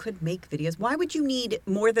videos. They could make videos. Why would you need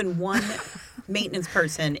more than one maintenance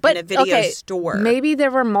person in a video store? Maybe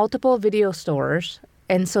there were multiple video stores,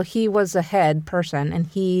 and so he was a head person, and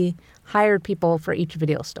he hired people for each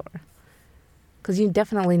video store. Because you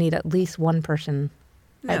definitely need at least one person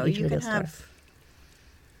at each video store. Have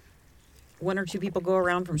one or two people go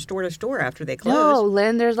around from store to store after they close. No,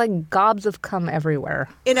 Lynn, there's like gobs of cum everywhere.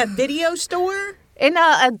 In a video store? In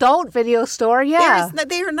an adult video store, yeah.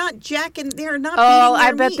 They are not jacking. They are not. Oh,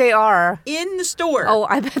 I bet they are. In the store. Oh,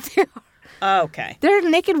 I bet they are. Okay. There are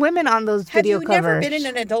naked women on those video covers. Have you never been in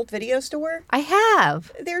an adult video store? I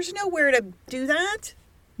have. There's nowhere to do that.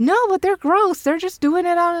 No, but they're gross. They're just doing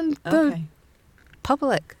it out in the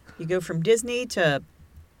public. You go from Disney to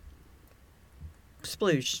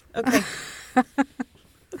Sploosh. Okay.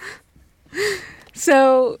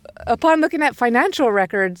 So, upon looking at financial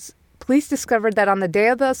records, police discovered that on the day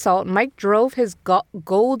of the assault, Mike drove his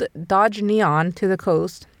gold Dodge Neon to the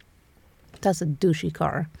coast. That's a douchey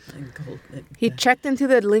car. He checked into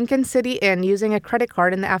the Lincoln City Inn using a credit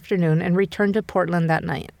card in the afternoon and returned to Portland that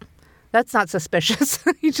night. That's not suspicious.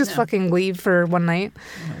 You just fucking leave for one night.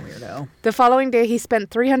 What a weirdo. The following day, he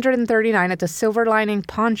spent $339 at the Silver Lining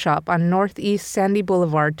Pawn Shop on Northeast Sandy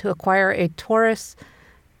Boulevard to acquire a Taurus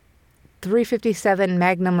 .357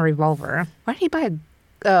 Magnum revolver. Why did he buy a...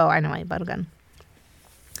 Oh, I know why he bought a gun.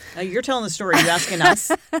 You're telling the story. You asking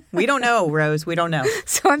us? We don't know, Rose. We don't know.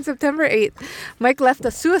 So on September 8th, Mike left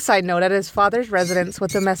a suicide note at his father's residence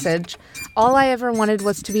with the message, "All I ever wanted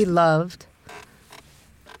was to be loved."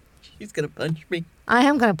 She's going to punch me. I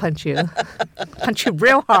am going to punch you. Punch you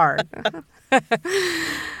real hard.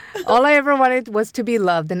 All I ever wanted was to be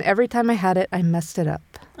loved, and every time I had it, I messed it up.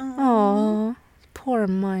 Aww. Poor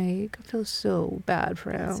Mike. I feel so bad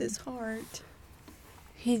for him. That's his heart.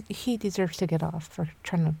 He deserves to get off for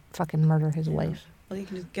trying to fucking murder his wife. Well, he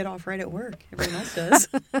can just get off right at work. Everyone else does.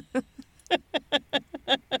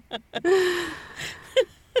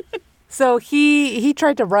 So he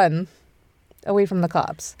tried to run away from the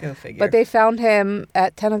cops. Go figure. But they found him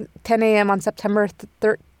at 10 a.m. on September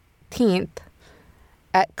 13th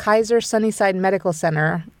at Kaiser Sunnyside Medical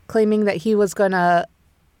Center, claiming that he was going to,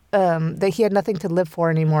 that he had nothing to live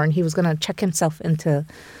for anymore, and he was going to check himself into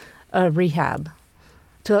a rehab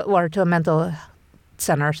to a mental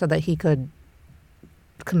center so that he could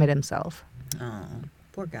commit himself. Oh,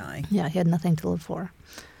 poor guy. Yeah, he had nothing to live for.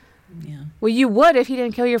 Yeah. Well, you would if he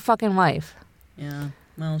didn't kill your fucking wife. Yeah.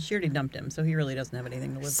 Well, she already dumped him, so he really doesn't have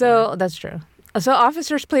anything to live for. So, that's true. So,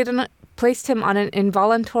 officers placed him on an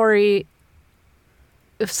involuntary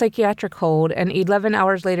psychiatric hold, and 11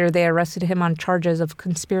 hours later, they arrested him on charges of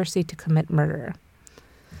conspiracy to commit murder.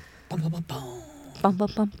 Bum, bum, bum, bum. Bum,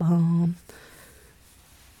 bum, bum, bum.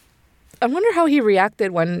 I wonder how he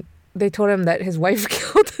reacted when they told him that his wife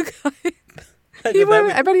killed the guy.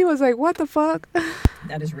 I bet he was like, what the fuck?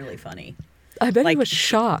 That is really funny. I bet he was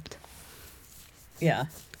shocked. Yeah.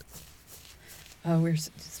 Oh, we're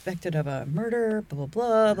suspected of a murder, blah, blah,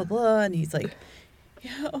 blah, blah, blah. And he's like,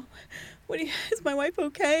 yeah, is my wife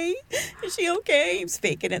okay? Is she okay? He's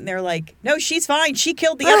faking it. And they're like, no, she's fine. She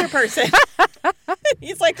killed the other person.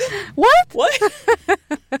 He's like, What? Oh,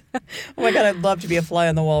 my God, I'd love to be a fly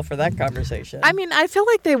on the wall for that conversation. I mean, I feel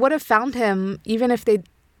like they would have found him even if the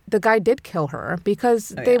guy did kill her, because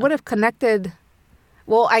they would have connected.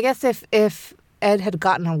 Well, I guess if Ed had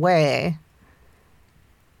gotten away.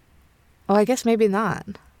 Oh, I guess maybe not.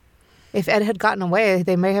 If Ed had gotten away,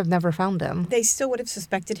 they may have never found him. They still would have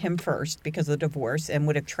suspected him first because of the divorce and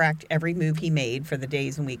would have tracked every move he made for the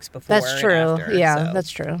days and weeks before. That's true. And after, Yeah, so.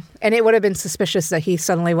 that's true. And it would have been suspicious that he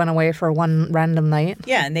suddenly went away for one random night.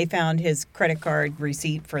 Yeah, and they found his credit card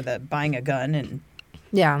receipt for the buying a gun. And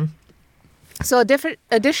yeah. So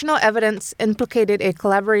additional evidence implicated a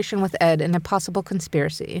collaboration with Ed in a possible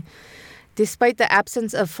conspiracy. Despite the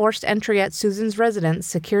absence of forced entry at Susan's residence,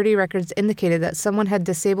 security records indicated that someone had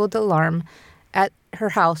disabled the alarm at her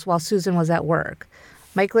house while Susan was at work.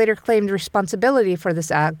 Mike later claimed responsibility for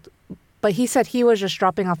this act, but he said he was just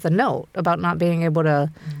dropping off the note about not being able to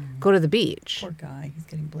go to the beach. Poor guy. He's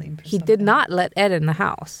getting blamed for He something. did not let Ed in the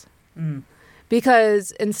house.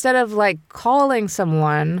 Because instead of calling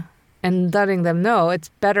someone and letting them know, it's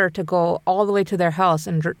better to go all the way to their house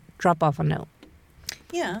and drop off a note.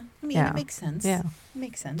 Yeah, I mean, it makes sense. Yeah. It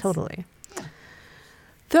makes sense. Totally. Yeah.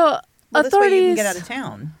 The Well, authorities... this way you can get out of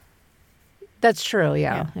town. That's true,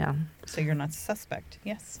 yeah. So you're not suspect,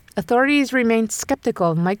 yes. Authorities remained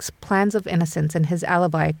skeptical of Mike's plans of innocence and his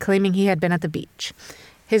alibi, claiming he had been at the beach.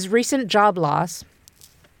 His recent job loss,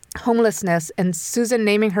 homelessness, and Susan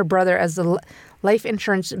naming her brother as the life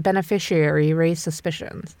insurance beneficiary raised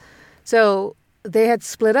suspicions. So they had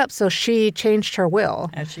split up, so she changed her will.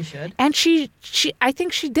 As she should. And I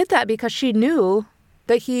think she did that because she knew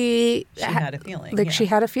that she had a feeling. She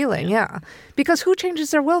had a feeling, yeah. Because who changes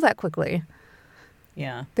their will that quickly?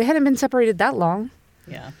 Yeah. They hadn't been separated that long.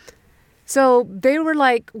 Yeah. So they were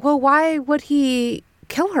like, well, why would he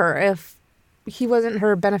kill her if he wasn't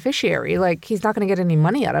her beneficiary? He's not going to get any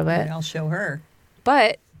money out of it. I'll show her.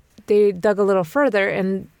 But they dug a little further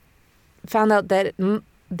and found out that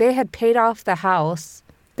they had paid off their house,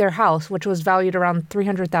 which was valued around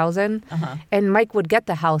 $300,000, and Mike would get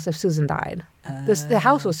the house if Susan died. The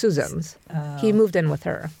house was Susan's. He moved in with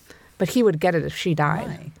her, but he would get it if she died.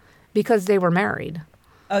 Why? Because they were married.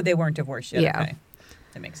 Oh, they weren't divorced yet. Yeah. Okay.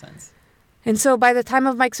 That makes sense. And so by the time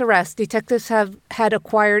of Mike's arrest, detectives had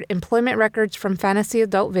acquired employment records from Fantasy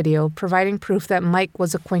Adult Video, providing proof that Mike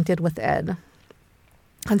was acquainted with Ed.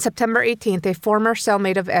 On September 18th, a former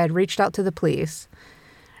cellmate of Ed reached out to the police,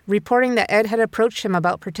 reporting that Ed had approached him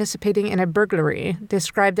about participating in a burglary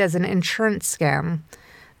described as an insurance scam.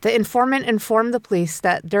 The informant informed the police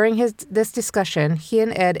that during this discussion, he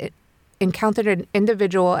and Ed encountered an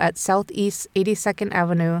individual at Southeast 82nd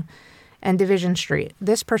Avenue and Division Street.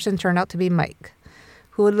 This person turned out to be Mike,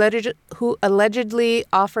 who allegedly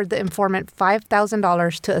offered the informant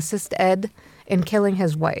 $5,000 to assist Ed in killing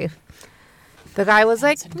his wife. The guy was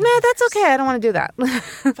like, nah, that's okay. I don't want to do that.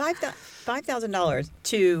 $5,000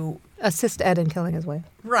 to assist Ed in killing his wife.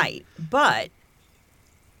 Right. But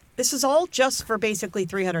this is all just for basically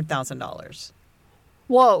 $300,000.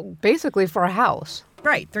 Well, basically for a house.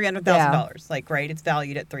 Right. $300,000. Yeah. Like, right. It's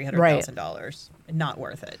valued at $300,000. Right. Not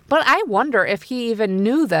worth it. But I wonder if he even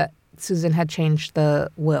knew that Susan had changed the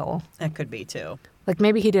will. That could be too. Like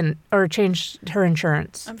maybe he didn't, or changed her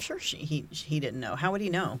insurance. I'm sure he didn't know. How would he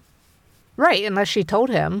know? Right, unless she told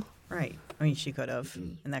him. Right. I mean, she could have,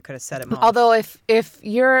 and that could have set him off. Although if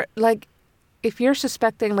you're like, if you're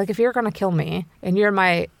suspecting, like if you're going to kill me and you're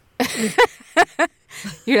my,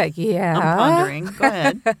 you're like, yeah. I'm pondering. Go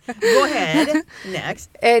ahead. Go ahead. Next.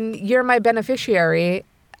 And you're my beneficiary.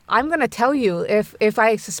 I'm going to tell you if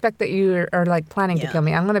I suspect that you are like planning to kill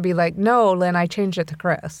me. I'm going to be like, no, Lynn, I changed it to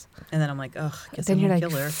Chris. And then I'm like, ugh, guess then I'm you're a like,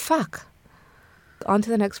 killer. Fuck. On to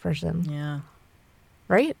the next person. Yeah.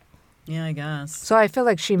 Right? Yeah, I guess. So I feel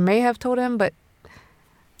like she may have told him, but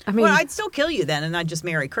I mean... Well, I'd still kill you then, and I'd just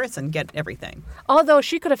marry Chris and get everything. Although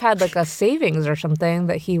she could have had like a savings or something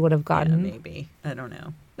that he would have gotten. Yeah, maybe. I don't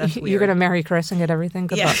know. That's weird. You're going to marry Chris and get everything?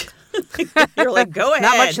 Good luck. You're like, go ahead.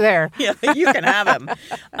 Not much there. Yeah, you can have him.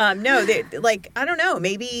 No, like, I don't know.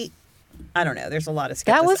 Maybe... I don't know. There's a lot of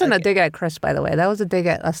skepticism. That wasn't a dig at Chris, by the way. That was a dig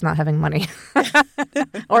at us not having money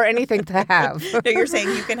or anything to have. No, you're saying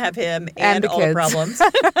you can have him and all kids. The problems.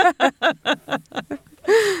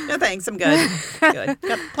 No, thanks. I'm good. Good.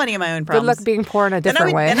 Got plenty of my own problems. Good luck being poor in a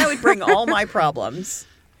different way. Then I would bring all my problems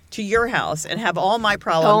to your house and have all my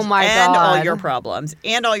problems and God. All your problems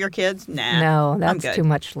and all your kids. Nah. No, that's too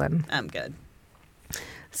much, Lynn. I'm good.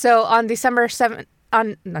 So on November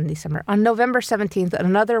 17th,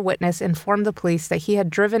 another witness informed the police that he had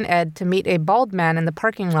driven Ed to meet a bald man in the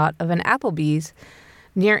parking lot of an Applebee's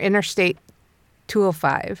near Interstate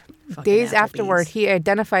 205. Days afterward, he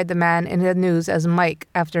identified the man in the news as Mike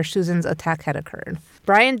after Susan's attack had occurred.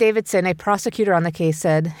 Brian Davidson, a prosecutor on the case,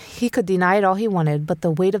 said he could deny it all he wanted, but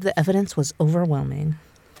the weight of the evidence was overwhelming.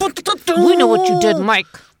 We know what you did, Mike.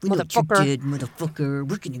 We know what you did,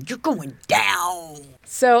 motherfucker. You're going down.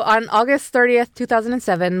 So on August 30th,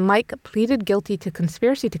 2007, Mike pleaded guilty to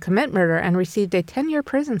conspiracy to commit murder and received a 10-year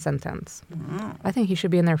prison sentence. Wow. I think he should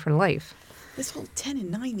be in there for life. This whole 10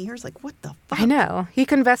 and 9 years, like, what the fuck? I know. He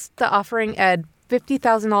confessed to offering Ed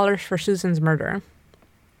 $50,000 for Susan's murder.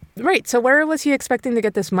 Right, so where was he expecting to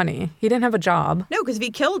get this money? He didn't have a job. No, because if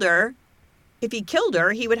he killed her,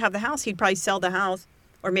 he would have the house. He'd probably sell the house.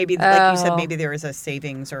 Or maybe, like you said, maybe there was a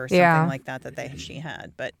savings or something like that she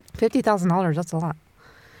had. But $50,000, that's a lot.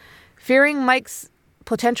 Fearing Mike's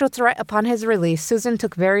potential threat upon his release, Susan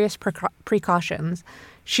took various precautions.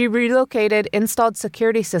 She relocated, installed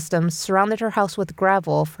security systems, surrounded her house with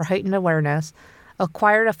gravel for heightened awareness,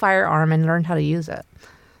 acquired a firearm, and learned how to use it.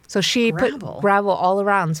 So she put gravel all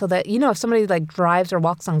around so that, if somebody like drives or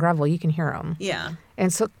walks on gravel, you can hear them. Yeah.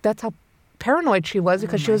 And so that's how paranoid she was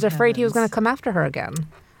because she was afraid he was going to come after her again.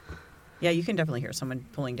 Yeah, you can definitely hear someone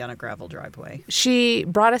pulling down a gravel driveway. She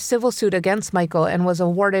brought a civil suit against Michael and was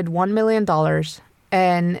awarded $1 million.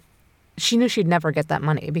 And she knew she'd never get that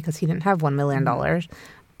money because he didn't have $1 million. Mm-hmm.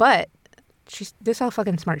 But this is how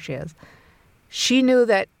fucking smart she is. She knew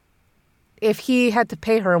that if he had to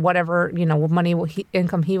pay her whatever,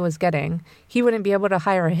 income he was getting, he wouldn't be able to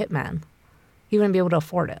hire a hitman. He wouldn't be able to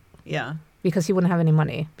afford it. Yeah. Because he wouldn't have any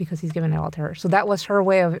money because he's giving it all to her. So that was her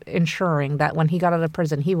way of ensuring that when he got out of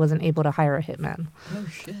prison, he wasn't able to hire a hitman. Oh,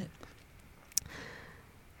 shit.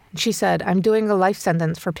 She said, I'm doing a life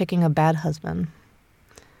sentence for picking a bad husband.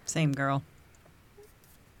 Same girl.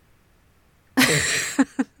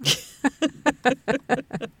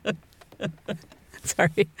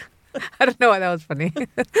 Sorry. I don't know why that was funny.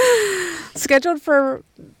 Scheduled for...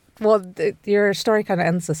 Well, your story kind of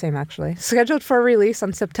ends the same, actually. Scheduled for release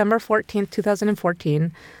on September 14th,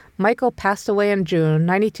 2014, Michael passed away in June,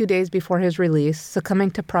 92 days before his release,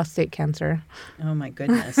 succumbing to prostate cancer. Oh, my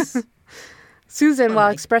goodness. Susan,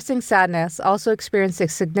 while expressing sadness, also experienced a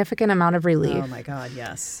significant amount of relief. Oh, my God,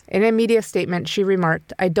 yes. In a media statement, she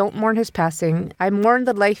remarked, I don't mourn his passing. I mourn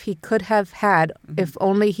the life he could have had if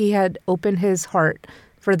only he had opened his heart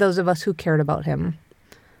for those of us who cared about him.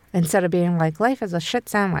 Instead of being like, life is a shit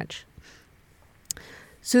sandwich.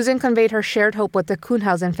 Susan conveyed her shared hope with the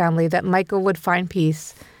Kuhnhausen family that Michael would find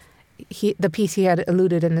peace, the peace he had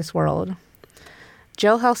eluded in this world.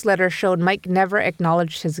 Jailhouse letters showed Mike never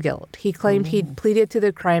acknowledged his guilt. He claimed he'd pleaded to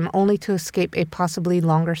the crime only to escape a possibly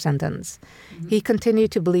longer sentence. He continued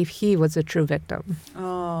to believe he was the true victim.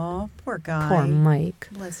 Oh, poor guy. Poor Mike.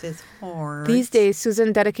 Bless his heart. These days,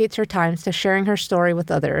 Susan dedicates her time to sharing her story with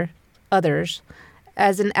others.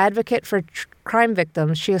 As an advocate for crime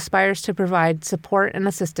victims, she aspires to provide support and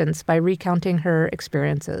assistance by recounting her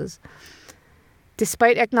experiences.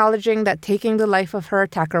 Despite acknowledging that taking the life of her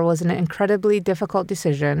attacker was an incredibly difficult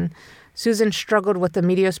decision, Susan struggled with the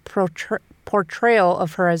media's portrayal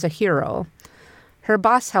of her as a hero. Her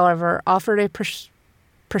boss, however, offered a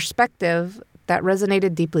perspective that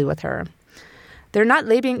resonated deeply with her. They're not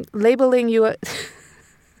labeling you a...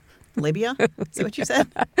 Labia? Is that what you said?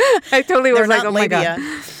 I totally was like, oh my labia.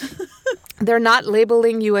 God. They're not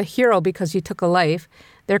labeling you a hero because you took a life.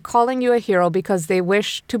 They're calling you a hero because they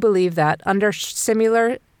wish to believe that under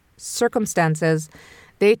similar circumstances,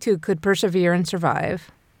 they too could persevere and survive.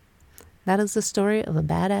 That is the story of a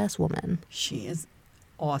badass woman. She is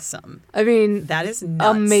awesome. I mean, that is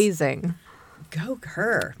nuts. Amazing. Go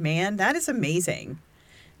her, man. That is amazing.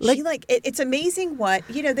 Like, It's amazing what,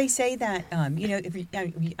 they say that, if you,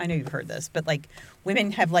 I know you've heard this, but like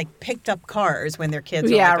women have like picked up cars when their kids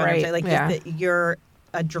are your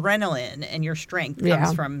adrenaline and your strength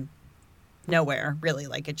comes from nowhere, really.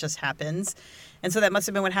 Like it just happens. And so that must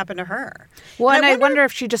have been what happened to her. Well, and I wonder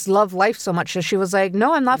if she just loved life so much that she was like,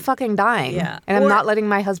 no, I'm not fucking dying. Yeah. And I'm not letting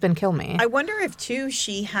my husband kill me. I wonder if, too,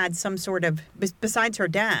 she had some sort of, besides her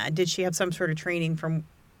dad, did she have some sort of training from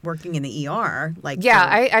working in the ER?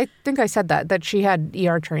 I think I said that she had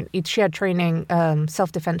ER training. She had training,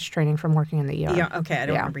 self-defense training from working in the ER. Yeah, okay, I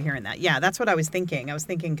don't remember hearing that. Yeah, that's what I was thinking. I was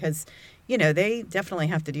thinking because, they definitely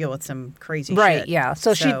have to deal with some crazy shit. Right, yeah.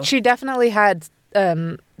 So she definitely had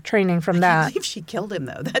training from that. I can't believe she killed him,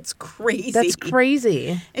 though. That's crazy. That's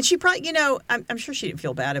crazy. And she probably, I'm sure she didn't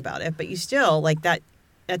feel bad about it, but you still, like,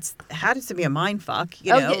 that's how does it be a mind fuck,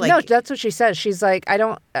 no, that's what she says. She's like,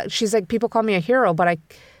 people call me a hero, but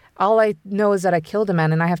all I know is that I killed a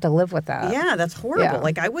man and I have to live with that. Yeah, that's horrible. Yeah.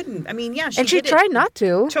 Like, I wouldn't, she tried not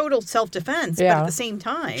to. Total self-defense, but at the same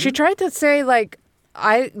time. She tried to say, like,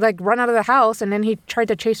 I, like, run out of the house, and then he tried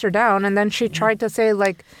to chase her down, and then she tried to say,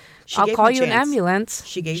 like, I'll call you an ambulance.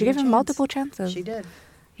 She gave him multiple chances. She did.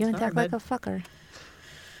 You attack like a fucker.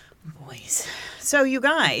 Boys. So, you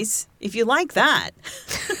guys, if you like that,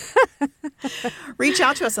 reach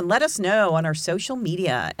out to us and let us know on our social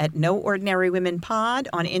media at No Ordinary Women Pod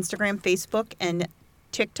on Instagram, Facebook, and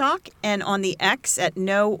TikTok, and on the X at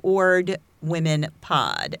No Ord Women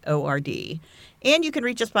Pod, ORD. And you can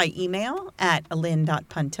reach us by email at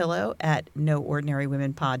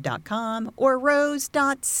lynn.puntillo@noordinarywomenpod.com or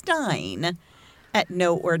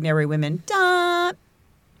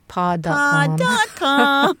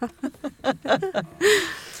rose.stein@noordinarywomen.pod.com.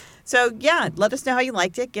 So, yeah, let us know how you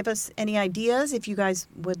liked it. Give us any ideas if you guys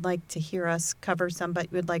would like to hear us cover somebody,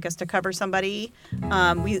 would like us to cover somebody.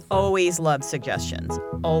 We always love suggestions.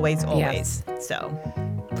 Always. Yes. So,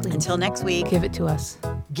 please. Until next week. Give it to us.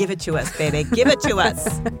 Give it to us, baby. Give it to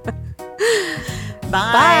us. Bye.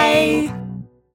 Bye.